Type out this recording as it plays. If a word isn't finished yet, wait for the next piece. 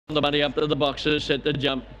the money up to the boxes, set the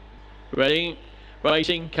jump. Ready?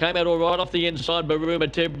 Racing, came out all right off the inside. Baruma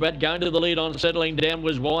Tibrat going to the lead on, settling down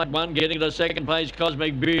was Wide One, getting to second place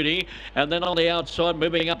Cosmic Beauty, and then on the outside,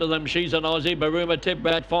 moving up to them, she's an Aussie. Baruma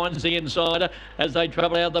Tibrat finds the inside as they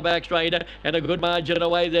travel out the back straight, and a good margin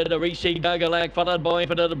away there to Reese Gogolak, followed by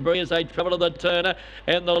Infinite Debris as they travel to the turn,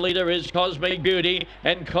 and the leader is Cosmic Beauty,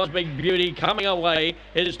 and Cosmic Beauty coming away.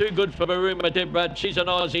 It is too good for Baruma Tibrat, she's an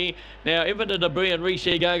Aussie. Now Infinite Debris and Reese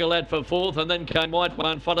Gogolak for fourth, and then came White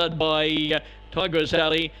One, followed by Tigress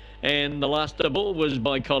Alley, and the last ball was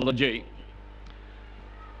by College.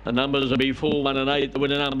 The numbers will be 4, 1 and 8. The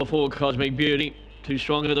winner number 4, Cosmic Beauty. Too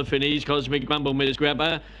strong at the finish, Cosmic Grumble, Miss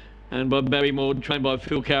Grabber, and by Barrymore, trained by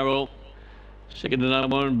Phil Carroll. Second to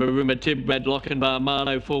number 1, Baruma Tibrat, Lochinvar,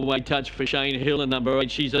 Marno, 4-way touch for Shane Hill, and number 8,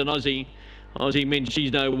 she's an Aussie. Aussie Mint,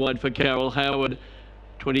 she's no wide for Carol Howard.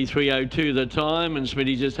 23.02 the time, and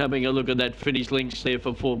Smitty just having a look at that finish links there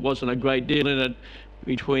for 4. Wasn't a great deal in it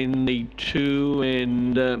between the 2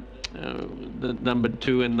 and the number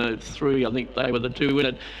 2 and the 3. I think they were the 2 in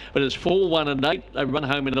it. But it's 4, 1 and 8. They run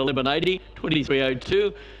home in 11.80,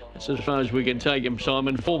 23.02. That's as far as we can take him,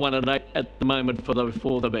 Simon. 4, 1 and 8 at the moment for the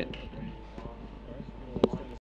 4th event.